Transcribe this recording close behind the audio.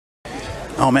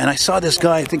Oh man, I saw this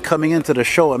guy, I think, coming into the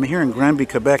show. I'm here in Granby,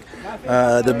 Quebec,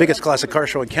 the biggest classic car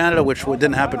show in Canada, which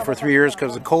didn't happen for 3 years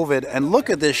because of COVID. And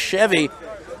look at this Chevy.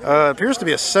 Appears to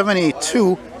be a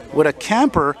 72 with a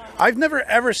camper. I've never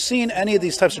ever seen any of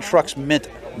these types of trucks mint.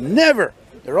 Never.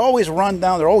 They're always run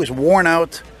down. They're always worn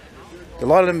out. A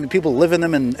lot of them, people live in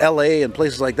them in LA and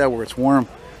places like that where it's warm.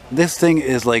 This thing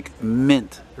is like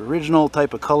mint. Original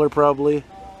type of color probably.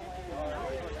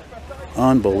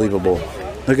 Unbelievable.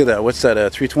 Look at that. What's that?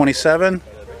 327?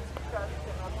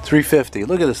 350.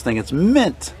 Look at this thing. It's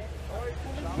mint.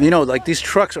 You know, like these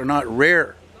trucks are not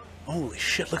rare. Holy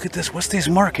shit, look at this. What's these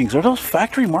markings? Are those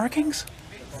factory markings?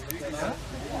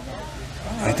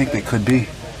 I think they could be.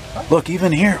 Look,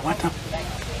 even here. What the?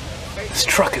 This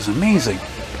truck is amazing.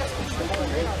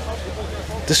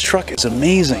 This truck is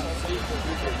amazing.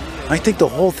 I think the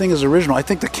whole thing is original. I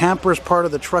think the camper is part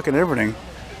of the truck and everything.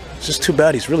 It's just too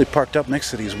bad he's really parked up next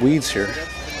to these weeds here.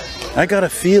 I got a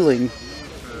feeling,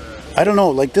 I don't know,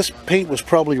 like this paint was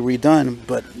probably redone,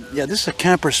 but yeah, this is a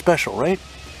camper special, right?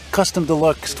 Custom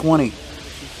Deluxe 20.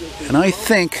 And I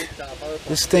think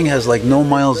this thing has like no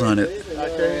miles on it.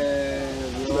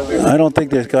 I don't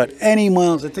think there's got any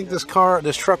miles. I think this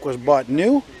truck was bought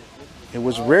new. It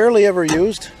was rarely ever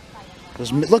used. It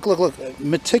was, look,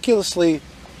 meticulously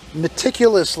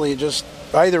just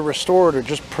either restored or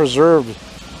just preserved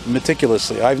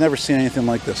meticulously. I've never seen anything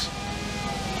like this.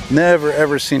 Never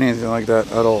ever seen anything like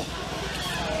that at all.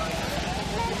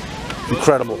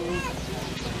 Incredible.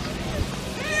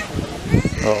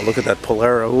 Oh, look at that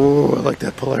Polara. Ooh, I like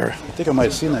that Polara. I think I might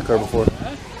have seen that car before.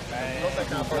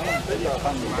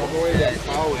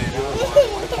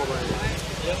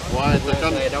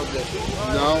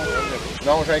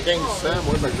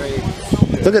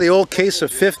 Look at the old case of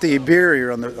 50 beer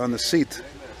here on the seat.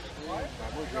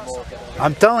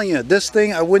 I'm telling you, this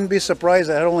thing, I wouldn't be surprised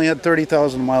that it only had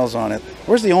 30,000 miles on it.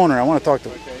 Where's the owner? I want to talk to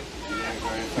him.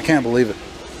 I can't believe it.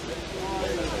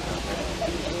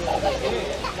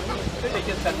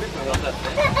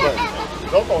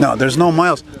 No, there's no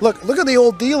miles. Look at the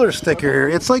old dealer sticker here.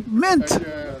 It's like mint.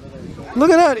 Look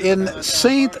at that. In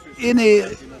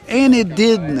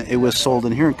Saint-Énidine, it was sold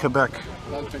in here in Quebec.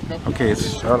 Okay,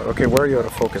 okay. Where are you out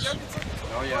of focus?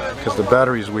 Because the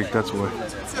battery's weak. That's why.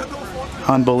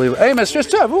 Unbelievable. Hey, monsieur,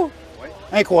 c'est à vous?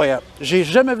 Incroyable. J'ai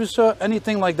jamais vu ça,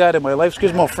 anything like that in my life.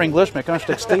 Excuse mon Fringlish, mais quand je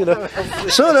textais, là.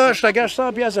 Ça, là, je te gâche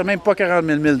 100 piastres, il n'y a même pas 40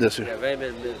 000 miles dessus.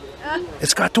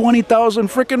 It's got 20,000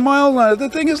 freaking miles on it. The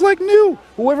thing is like new.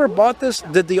 Whoever bought this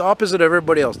did the opposite of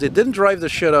everybody else. They didn't drive the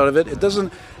shit out of it.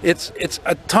 It's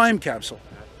a time capsule.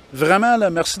 Vraiment, là,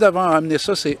 merci d'avoir amené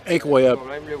ça, c'est incroyable.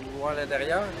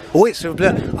 Oui, s'il vous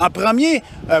plaît. En premier,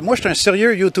 moi, je suis un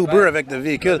sérieux YouTuber avec des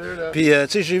véhicules. Puis, tu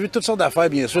sais, j'ai vu toutes sortes d'affaires,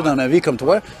 bien sûr, dans ma vie, comme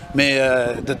toi. Mais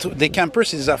des campers,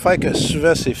 c'est des affaires que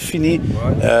souvent, c'est fini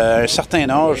à un certain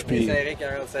âge. Puis,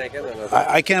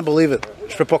 I can't believe it.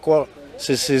 Je peux pas croire.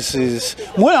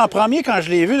 Moi, en premier, quand je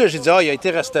l'ai vu, j'ai dit, il a été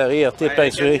restauré, il a été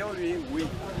peinturé.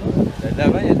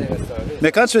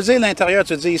 Mais quand tu dis l'intérieur,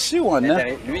 tu dis ici ou en dedans?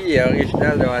 Lui, il est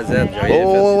original de A à Z.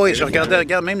 Oh oui, je regarde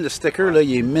même le sticker, là,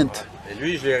 il est mint.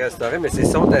 Lui, je l'ai restauré, mais c'est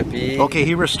son tapis. OK,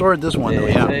 he restored this one, though,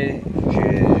 yeah.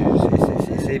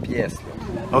 C'est ses pièces.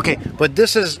 Là. OK, but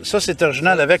ça, c'est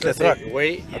original avec le truck.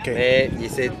 Oui, okay. Mais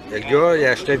le gars, il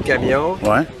a acheté le camion.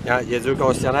 Ouais. Il a dit au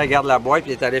concessionnaire, garde la boîte,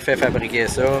 puis il est allé faire fabriquer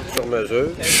ça sur mesure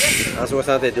en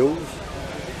 72.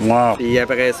 Wow. Puis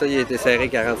après ça, il a été serré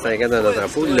 45 ans dans notre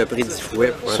entrepôt. Il l'a pris 10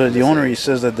 fouets. So the owner, he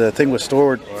says that the thing was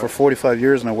stored for 45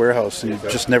 years in a warehouse and he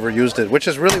just never used it, which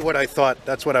is really what I thought.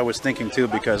 That's what I was thinking too,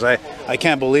 because I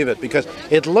can't believe it, because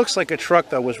it looks like a truck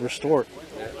that was restored.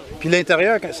 Puis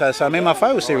l'intérieur, c'est la même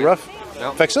affaire ou c'est rough?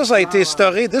 Non. Fait que ça a été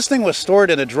storé. This thing was stored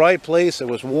in a dry place. It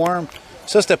was warm.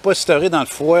 Ça, c'était pas storé dans le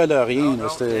foie, là, rien.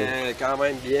 C'était quand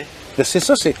même bien. C'est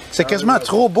ça, c'est quasiment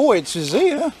trop beau à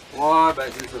utiliser, hein? Ouais, ben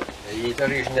c'est ça. Il est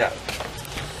original.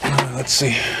 Let's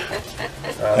see.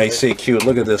 Hey, c'est cute.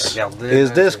 Look at this.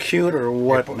 Is this cute or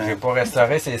what, man? J'ai pas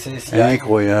restauré, c'est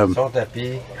incroyable. Son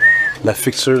tapis. La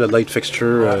fixture, la light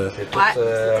fixture. C'est tout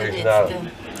original.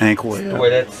 Incroyable.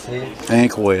 Toilette ici.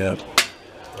 Incroyable.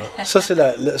 Ça,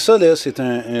 c'est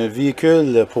un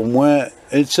véhicule, pour moi,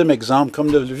 ultime exemple,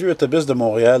 comme le vieux autobus de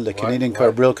Montréal, le Canadian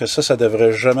Car Brill, que ça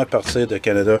devrait jamais partir de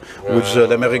Canada ou de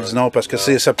l'Amérique du Nord, parce que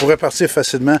ça pourrait partir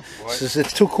facilement. C'est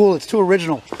too cool, it's too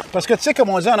original. Parce que tu sais, comme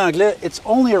on dit en anglais, it's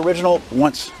only original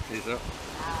once. C'est ça.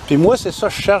 Puis moi, c'est ça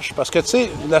que je cherche, parce que tu sais,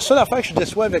 la seule affaire que je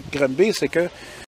déçois avec Granby, c'est que